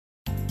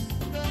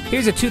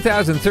Here's a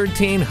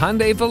 2013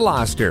 Hyundai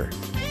Veloster.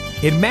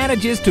 It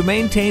manages to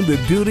maintain the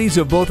duties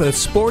of both a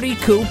sporty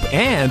coupe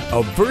and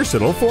a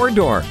versatile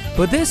four-door.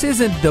 But this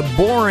isn't the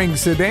boring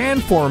sedan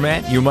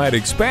format you might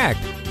expect.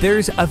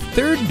 There's a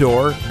third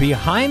door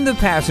behind the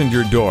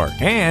passenger door,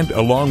 and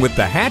along with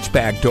the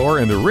hatchback door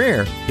in the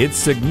rear, it's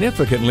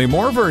significantly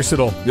more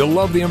versatile. You'll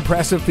love the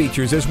impressive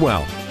features as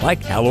well,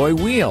 like alloy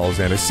wheels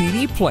and a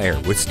CD player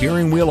with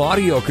steering wheel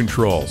audio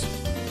controls.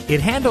 It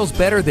handles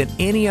better than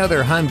any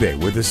other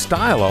Hyundai with a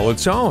style all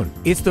its own.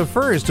 It's the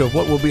first of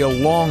what will be a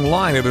long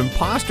line of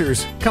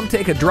imposters. Come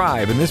take a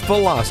drive in this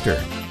Veloster.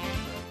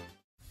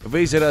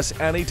 Visit us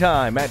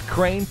anytime at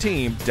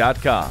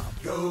crainteam.com.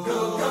 Go, go.